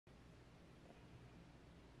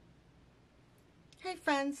Hey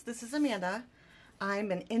friends, this is Amanda.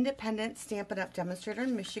 I'm an independent Stampin' Up! Demonstrator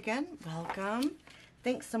in Michigan. Welcome.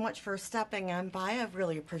 Thanks so much for stopping on by. I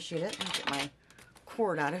really appreciate it. Let me get my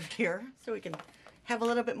cord out of here so we can have a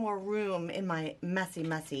little bit more room in my messy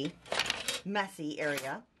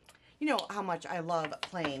area. You know how much I love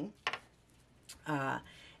playing. And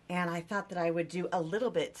I thought that I would do a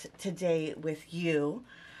little bit today with you.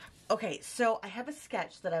 Okay, so I have a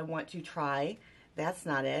sketch that I want to try. That's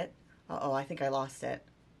not it. Uh-oh, I think I lost it.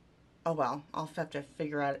 Oh well, I'll have to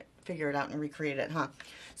figure it out and recreate it, huh?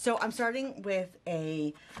 So I'm starting with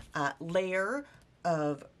a layer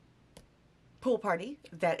of Pool Party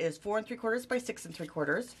that is 4 3/4 by 6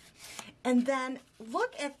 3/4. And then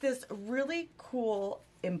look at this really cool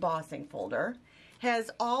embossing folder.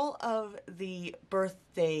 Has all of the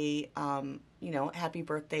birthday, you know, happy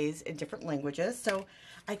birthdays in different languages. So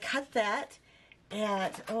I cut that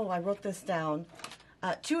at, oh, I wrote this down,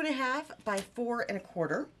 2.5 by 4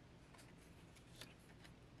 1/4.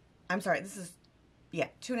 I'm sorry, this is, yeah,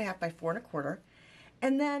 2.5 by 4 1/4.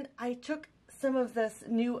 And then I took some of this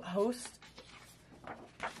new Host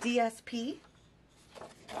DSP.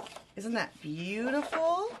 Isn't that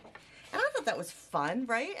beautiful? And I thought that was fun,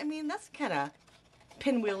 right? I mean, that's kind of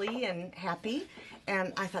pinwheely and happy.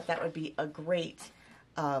 And I thought that would be a great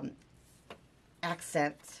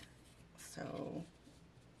accent. So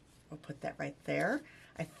we'll put that right there.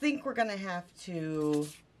 I think we're going to have to,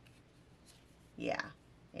 yeah,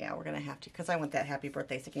 we're going to have to, because I want that happy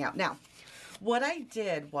birthday sticking out. Now, what I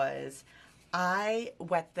did was I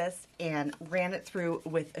wet this and ran it through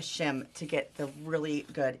with a shim to get the really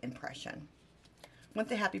good impression. Want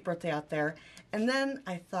the happy birthday out there. And then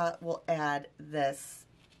I thought we'll add this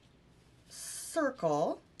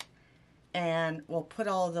circle and we'll put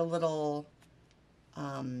all the little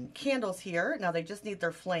candles here. Now they just need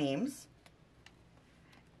their flames.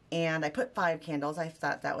 And I put 5 candles. I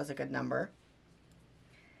thought that was a good number.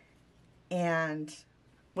 And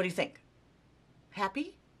what do you think?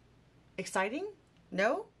 Happy? Exciting?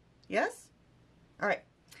 No? Yes? All right.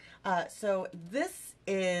 So this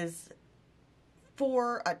is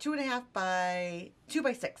 2.5 by 2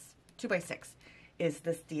 by 6. 2 by 6 is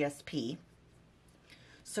this DSP.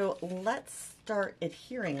 So let's start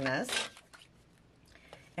adhering this.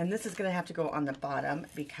 And this is going to have to go on the bottom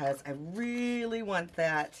because I really want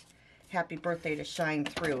that happy birthday to shine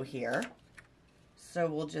through here. So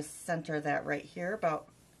we'll just center that right here, about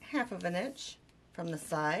 1/2 inch from the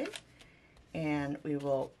side. And we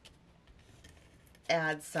will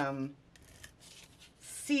add some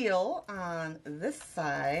seal on this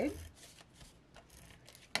side.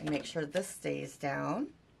 And make sure this stays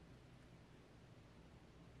down.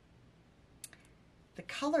 The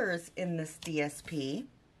colors in this DSP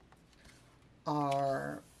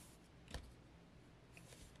are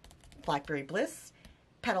Blackberry Bliss,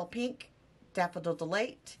 Petal Pink, Daffodil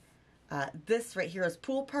Delight. This right here is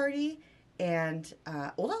Pool Party, and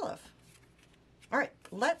Old Olive. All right,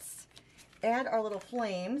 let's add our little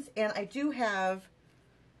flames. And I do have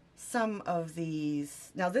some of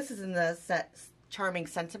these. Now this is in the set Charming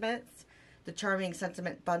Sentiments, the Charming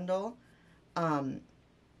Sentiment bundle.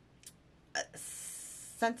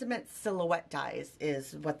 Sentiment Silhouette dies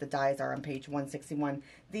is what the dies are on page 161.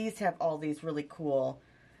 These have all these really cool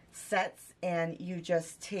sets, and you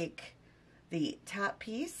just take the top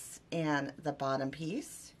piece and the bottom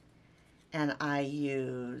piece, and I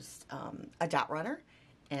used a dot runner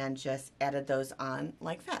and just added those on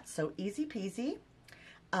like that. So easy peasy.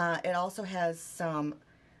 It also has some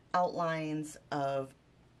outlines of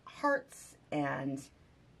hearts and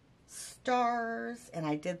stars, and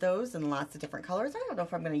I did those in lots of different colors. I don't know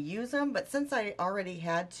if I'm going to use them, but since I already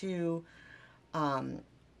had to,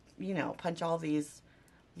 you know, punch all these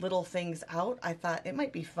little things out, I thought it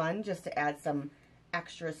might be fun just to add some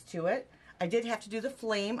extras to it. I did have to do the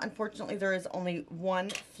flame. Unfortunately, there is only one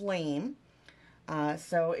flame,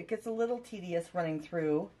 so it gets a little tedious running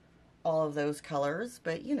through all of those colors,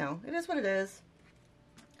 but you know, it is what it is.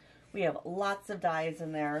 We have lots of dies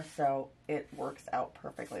in there, so it works out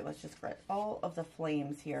perfectly. Let's just get all of the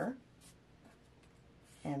flames here.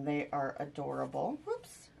 And they are adorable.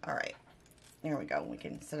 Whoops. All right. There we go. We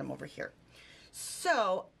can set them over here.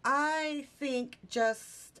 So, I think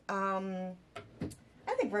just, I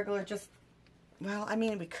think regular just, well, I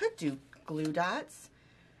mean, we could do glue dots.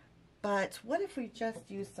 But what if we just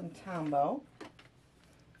use some Tombow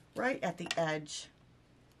right at the edge?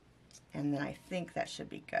 And then I think that should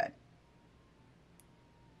be good.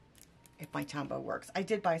 If my Tombow works. I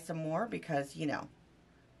did buy some more because, you know,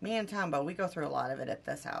 me and Tombow, we go through a lot of it at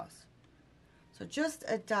this house. So just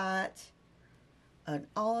a dot on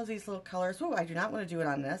all of these little colors. Oh, I do not want to do it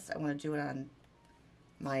on this. I want to do it on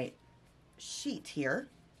my sheet here,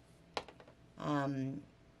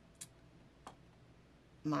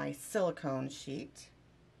 my silicone sheet,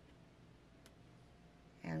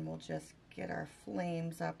 and we'll just get our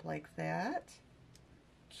flames up like that.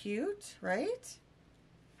 Cute, right?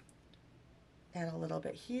 Add a little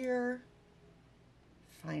bit here.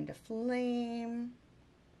 Find a flame.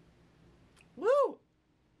 Woo!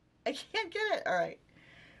 I can't get it. All right.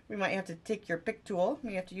 We might have to take your pick tool.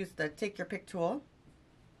 We have to use the take your pick tool.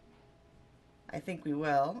 I think we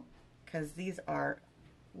will, because these are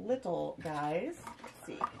little guys. Let's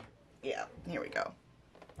see. Yeah, here we go.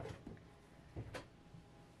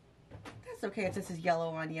 That's okay if this is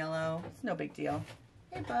yellow on yellow. It's no big deal.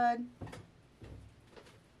 Hey, bud.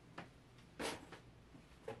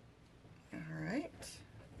 All right.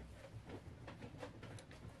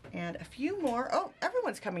 And a few more. Oh,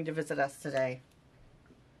 everyone's coming to visit us today.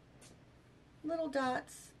 Little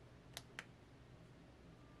dots.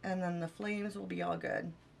 And then the flames will be all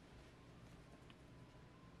good.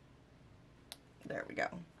 There we go.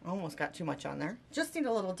 Almost got too much on there. Just need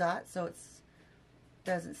a little dot so it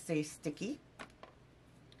doesn't stay sticky.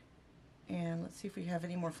 And let's see if we have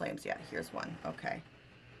any more flames. Yeah, here's one. Okay.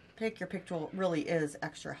 Pick your pick tool really is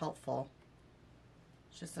extra helpful.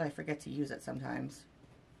 It's just that I forget to use it sometimes.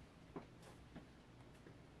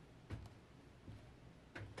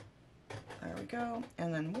 There we go.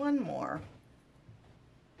 And then one more.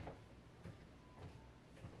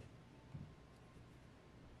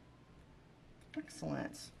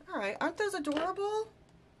 Excellent. All right, aren't those adorable?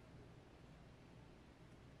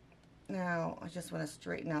 Now, I just want to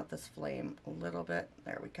straighten out this flame a little bit.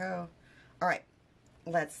 There we go. All right,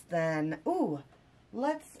 let's then,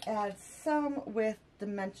 let's add some with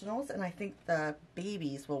dimensionals, and I think the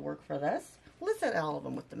babies will work for this. Let's add all of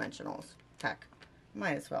them with dimensionals. Heck,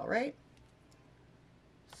 might as well, right?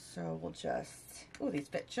 So we'll just, these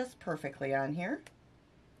fit just perfectly on here.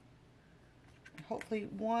 Hopefully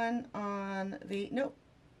one on the, nope,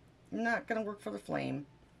 not gonna work for the flame.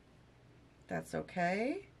 That's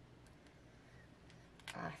okay.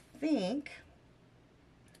 I think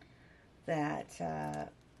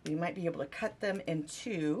that we might be able to cut them in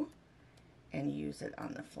two and use it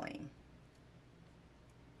on the flame.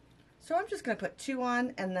 So I'm just gonna put two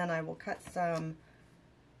on, and then I will cut some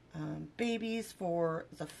babies for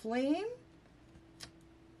the flame.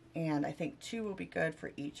 And I think two will be good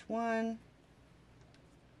for each one.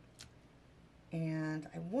 And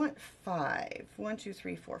I want 5. 1, 2,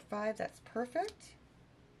 3, 4, 5. That's perfect.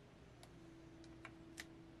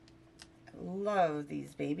 I love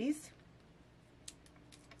these babies.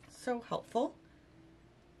 So helpful.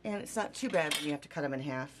 And it's not too bad when you have to cut them in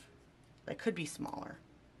half. They could be smaller.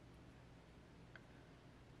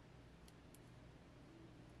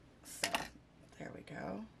 So, there we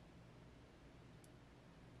go.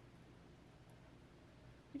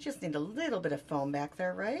 We just need a little bit of foam back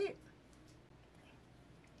there, right?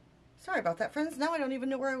 Sorry about that, friends. Now I don't even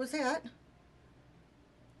know where I was at.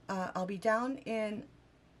 I'll be down in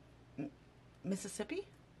Mississippi,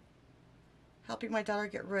 helping my daughter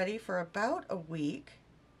get ready for about a week.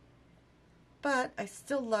 But I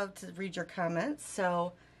still love to read your comments,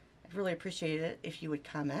 so I'd really appreciate it if you would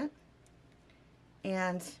comment.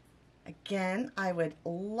 And again, I would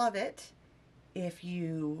love it if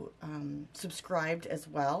you subscribed as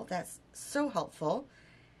well. That's so helpful.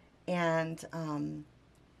 And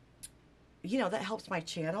you know, that helps my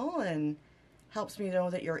channel and helps me know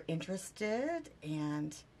that you're interested,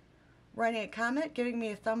 and writing a comment, giving me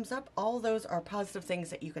a thumbs up. All those are positive things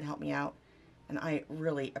that you can help me out, and I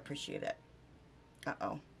really appreciate it.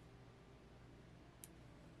 Uh-oh.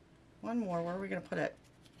 One more. Where are we going to put it?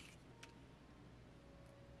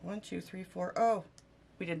 1, 2, 3, 4. Oh,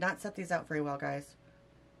 we did not set these out very well, guys.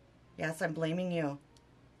 Yes, I'm blaming you.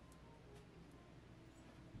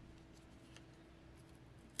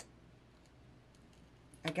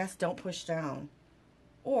 I guess don't push down.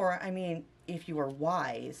 Or, I mean, if you were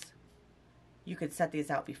wise, you could set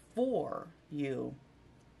these out before you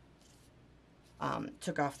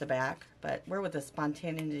took off the back. But where would the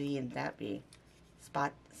spontaneity in that be?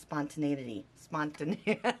 Spontaneity.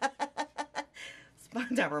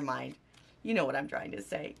 Never mind. You know what I'm trying to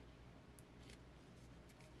say.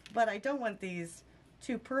 But I don't want these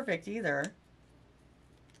too perfect either.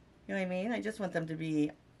 You know what I mean? I just want them to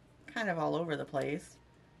be kind of all over the place.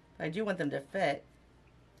 I do want them to fit.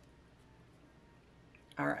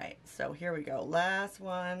 Alright, so here we go. Last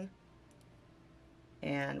one.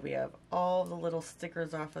 And we have all the little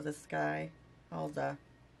stickers off of this guy. And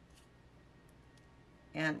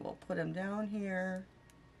we'll put them down here.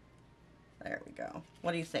 There we go.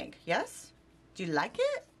 What do you think? Yes? Do you like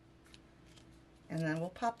it? And then we'll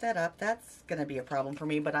pop that up. That's going to be a problem for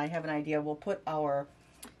me, but I have an idea. We'll put our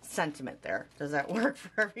sentiment there. Does that work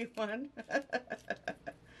for everyone?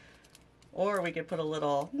 Or we could put a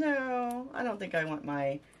little, no, I don't think I want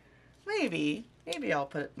my, maybe I'll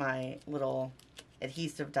put my little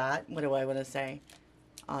adhesive dot. What do I want to say?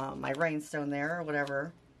 My rhinestone there, or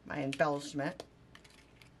whatever, my embellishment.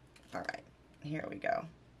 All right, here we go.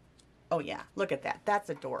 Oh yeah, look at that. That's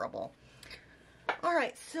adorable. All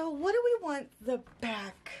right, so what do we want the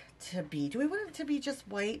back to be? Do we want it to be just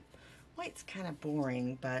white? White's kind of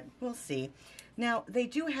boring, but we'll see. Now, they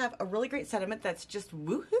do have a really great sentiment that's just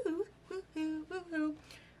woohoo, woohoo, woohoo.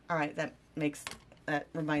 All right, that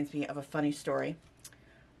reminds me of a funny story.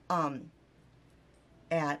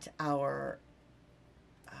 At our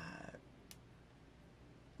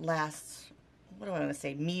last, what do I want to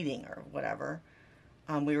say, meeting or whatever,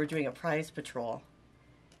 we were doing a prize patrol.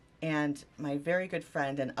 And my very good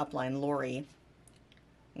friend and upline, Lori,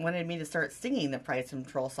 wanted me to start singing the Prize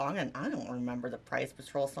Patrol song. And I don't remember the Prize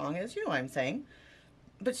Patrol song is, you know what I'm saying.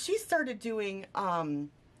 But she started doing,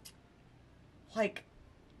 like,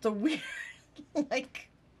 the weird, like,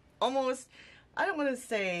 almost, I don't want to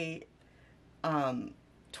say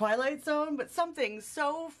Twilight Zone, but something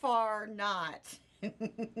so far not.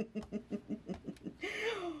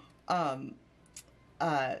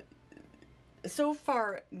 So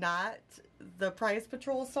far not the Prize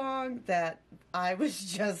Patrol song that I was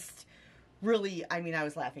just really, I mean, I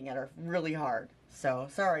was laughing at her really hard. So,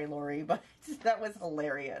 sorry, Lori, but that was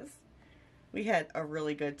hilarious. We had a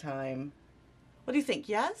really good time. What do you think?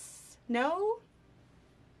 Yes? No?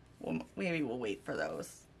 Well, maybe we'll wait for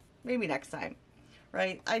those. Maybe next time,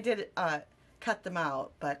 right? I did cut them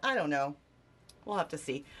out, but I don't know. We'll have to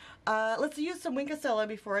see. Let's use some Wink of Stella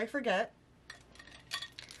before I forget.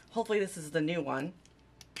 Hopefully this is the new one.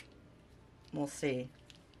 We'll see.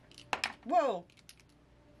 Whoa!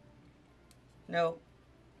 No.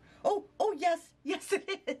 Oh, yes! Yes,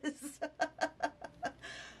 it is!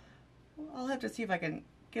 I'll have to see if I can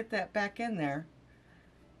get that back in there.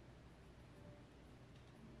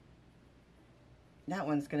 That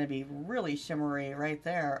one's going to be really shimmery right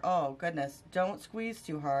there. Oh, goodness. Don't squeeze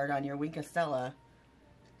too hard on your Wink of Stella.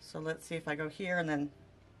 So let's see if I go here and then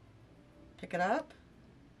pick it up.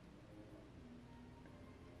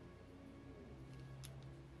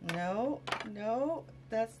 No, no,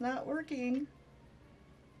 that's not working.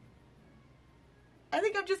 I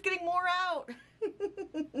think I'm just getting more out.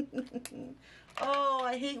 Oh,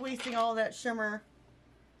 I hate wasting all that shimmer.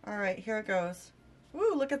 All right, here it goes.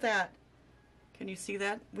 Woo, look at that. Can you see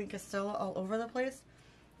that? Wink of Stella all over the place.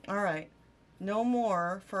 All right, no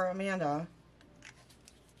more for Amanda.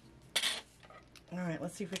 All right,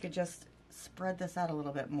 let's see if we could just spread this out a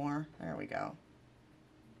little bit more. There we go.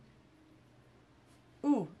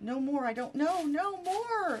 Ooh, no more. I don't know. No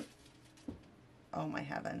more. Oh, my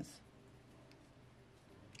heavens.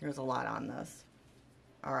 There's a lot on this.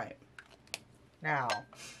 All right. Now,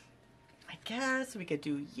 I guess we could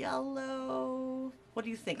do yellow. What do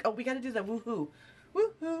you think? Oh, we got to do the woohoo.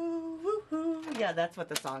 Woohoo, woohoo. Yeah, that's what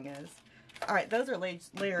the song is. All right, those are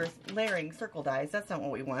layering circle dies. That's not what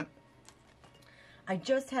we want. I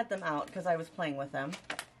just had them out because I was playing with them.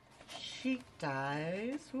 Sheet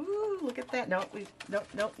dies. Woo, look at that. No,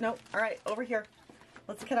 nope. All right, over here.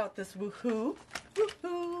 Let's cut out this woohoo.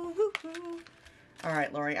 Woohoo, woohoo. All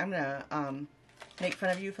right, Lori, I'm going to make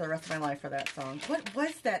fun of you for the rest of my life for that song. What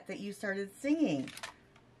was that you started singing?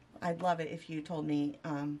 I'd love it if you told me,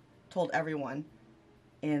 told everyone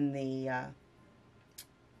in the,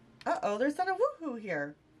 uh-oh, there's not a woohoo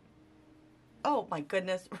here. Oh, my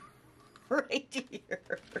goodness. Right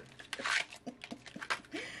here.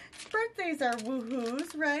 Birthdays are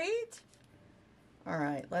woohoos, right? All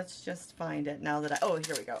right, let's just find it now that oh,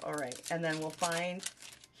 here we go. All right, and then we'll find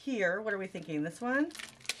here. What are we thinking? This one?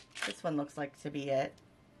 This one looks like to be it.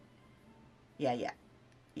 Yeah.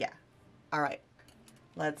 All right,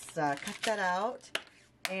 let's cut that out.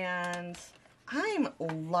 And I'm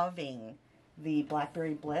loving the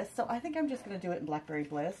Blackberry Bliss, so I think I'm just going to do it in Blackberry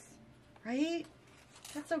Bliss, right?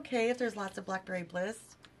 That's okay if there's lots of Blackberry Bliss.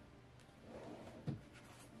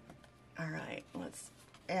 All right, let's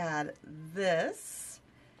add this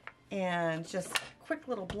and just quick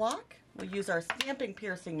little block. We'll use our stamping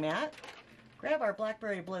piercing mat. Grab our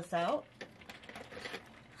Blackberry Bliss out.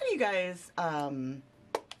 How do you guys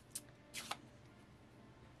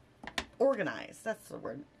organize? That's the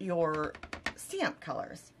word. Your stamp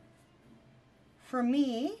colors. For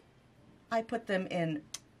me, I put them in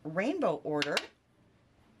rainbow order,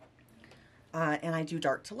 and I do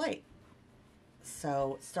dark to light.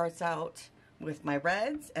 So it starts out with my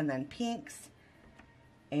reds and then pinks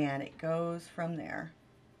And it goes from there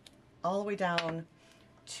all the way down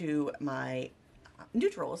to my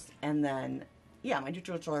neutrals, and then, yeah, my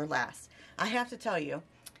neutrals are last. I have to tell you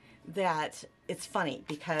that it's funny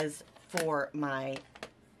because for my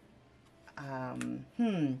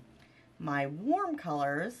my warm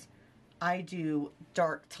colors, I do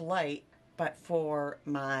dark to light, but for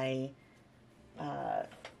my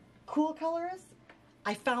cool colors,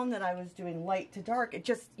 I found that I was doing light to dark. It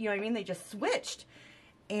just, you know what I mean? They just switched.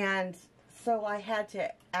 And so I had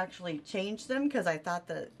to actually change them because I thought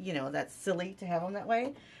that, you know, that's silly to have them that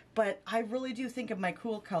way. But I really do think of my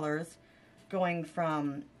cool colors going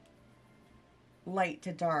from light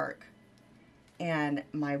to dark and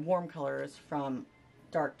my warm colors from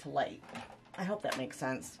dark to light. I hope that makes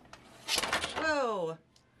sense. Whoa!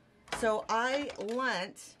 So I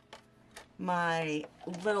lent my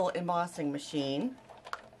little embossing machine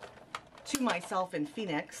to myself in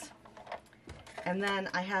Phoenix. And then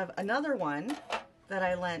I have another one that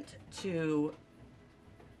I lent to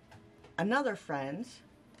another friend.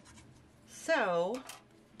 So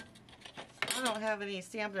I don't have any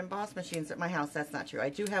Stampin' and Emboss machines at my house. That's not true. I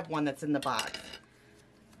do have one that's in the box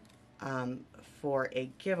for a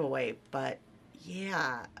giveaway. But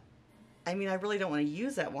yeah, I mean, I really don't want to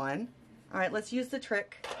use that one. All right, let's use the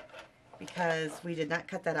trick because we did not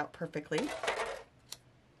cut that out perfectly.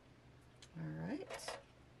 All right.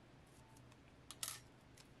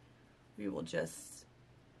 We will just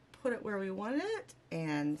put it where we want it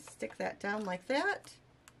and stick that down like that.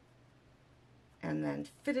 And then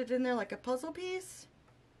fit it in there like a puzzle piece.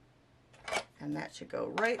 And that should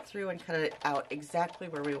go right through and cut it out exactly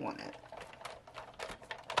where we want it.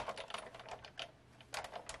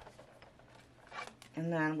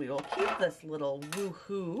 And then we will keep this little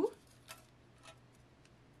woohoo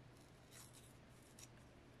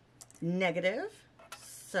negative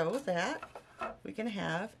so that we can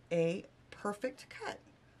have a perfect cut.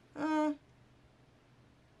 Now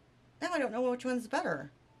I don't know which one's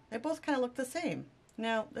better. They both kind of look the same.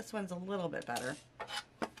 No, this one's a little bit better.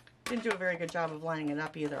 Didn't do a very good job of lining it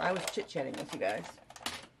up either. I was chit-chatting with you guys.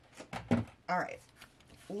 All right,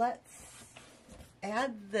 let's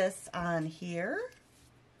add this on here,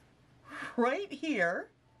 right here,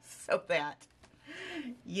 so that,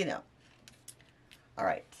 you know. All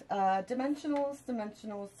right, dimensionals,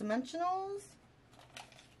 dimensionals, dimensionals.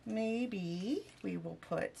 Maybe we will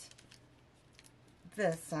put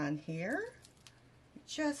this on here. We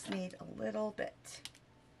just need a little bit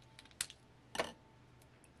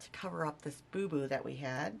to cover up this boo-boo that we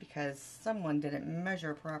had because someone didn't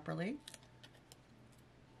measure properly.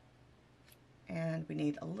 And we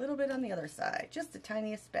need a little bit on the other side, just the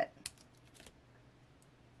tiniest bit.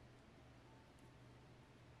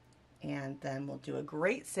 And then we'll do a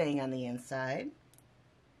great saying on the inside.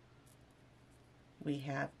 We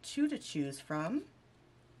have 2 to choose from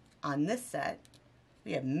on this set.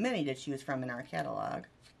 We have many to choose from in our catalog.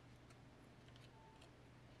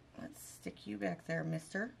 Let's stick you back there,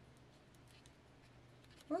 mister.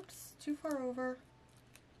 Whoops, too far over.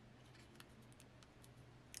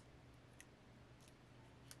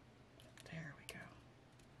 There we go.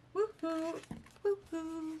 Woohoo!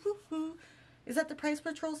 Woohoo! Woohoo! Is that the Price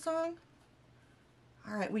Patrol song?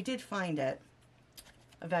 All right, we did find it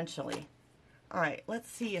eventually. All right, let's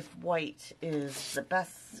see if white is the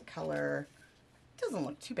best color. Doesn't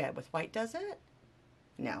look too bad with white, does it?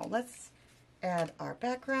 No, let's add our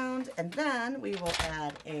background, and then we will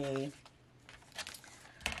add a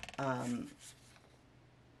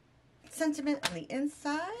sentiment on the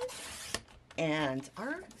inside, and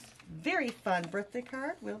our very fun birthday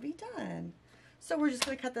card will be done. So we're just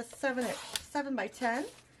going to cut this 7 by 10,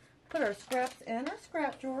 put our scraps in our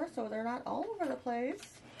scrap drawer so they're not all over the place,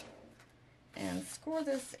 and score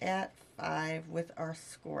this at 5 with our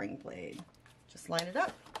scoring blade. Just line it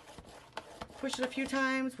up, push it a few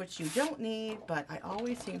times, which you don't need, but I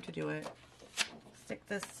always seem to do it. Stick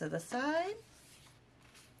this to the side.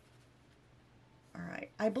 All right,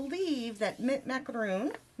 I believe that mint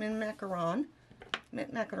macaroon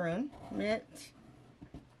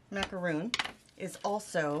is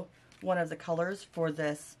also one of the colors for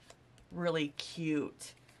this really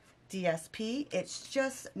cute DSP. It's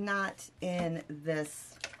just not in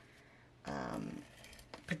this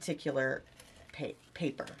particular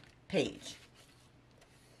page.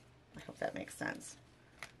 I hope that makes sense.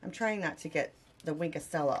 I'm trying not to get the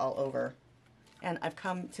Winkastella all over. And I've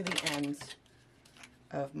come to the end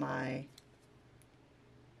of my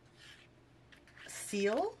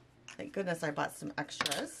seal. Thank goodness I bought some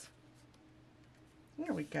extras.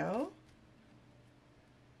 There we go.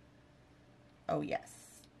 Oh yes,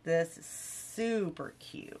 this is super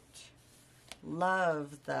cute.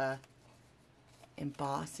 Love the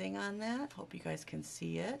embossing on that. Hope you guys can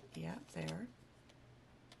see it. Yeah, there.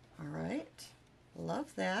 All right.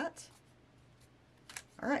 Love that.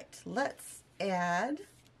 All right, let's add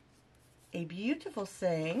a beautiful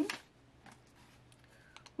saying.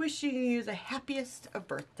 Wishing you the happiest of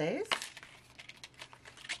birthdays.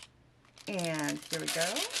 And here we go.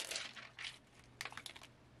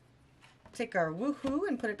 Take our woohoo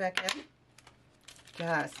and put it back in.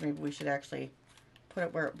 Gosh, maybe we should actually put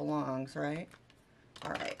it where it belongs, right?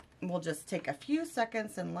 All right, we'll just take a few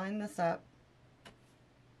seconds and line this up.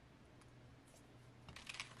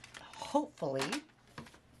 Hopefully,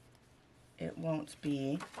 it won't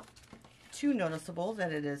be too noticeable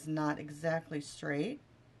that it is not exactly straight.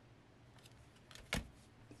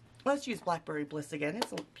 Let's use Blackberry Bliss again.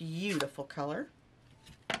 It's a beautiful color.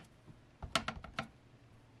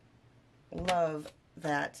 Love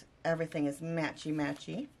that everything is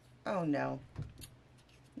matchy-matchy. Oh no.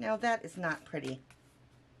 Now that is not pretty.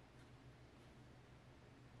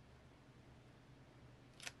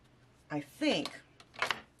 I think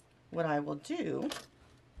what I will do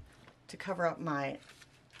to cover up my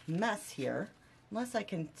mess here, unless I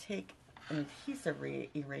can take an adhesive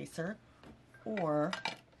eraser, or,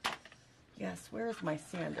 yes, where is my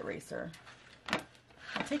sand eraser?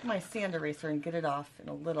 I'll take my sand eraser and get it off in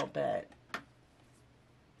a little bit.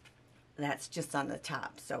 That's just on the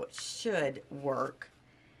top, so it should work.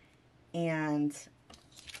 And,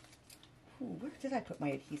 ooh, where did I put my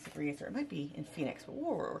adhesive eraser? It might be in Phoenix, but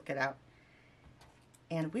we'll work it out.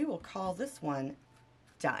 And we will call this one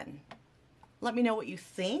done. Let me know what you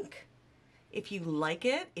think. If you like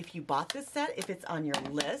it, if you bought this set, if it's on your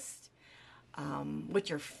list, what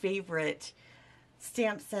your favorite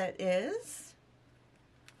stamp set is.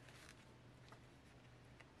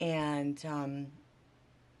 And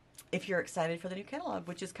if you're excited for the new catalog,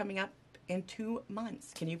 which is coming up in 2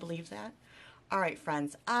 months. Can you believe that? All right,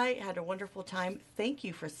 friends, I had a wonderful time. Thank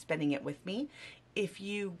you for spending it with me. If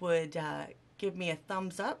you would give me a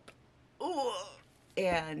thumbs up, ooh,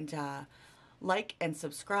 and like and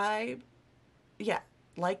subscribe. Yeah,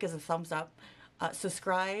 like is a thumbs up.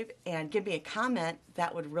 Subscribe and give me a comment.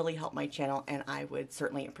 That would really help my channel, and I would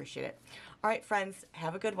certainly appreciate it. All right, friends,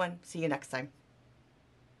 have a good one. See you next time.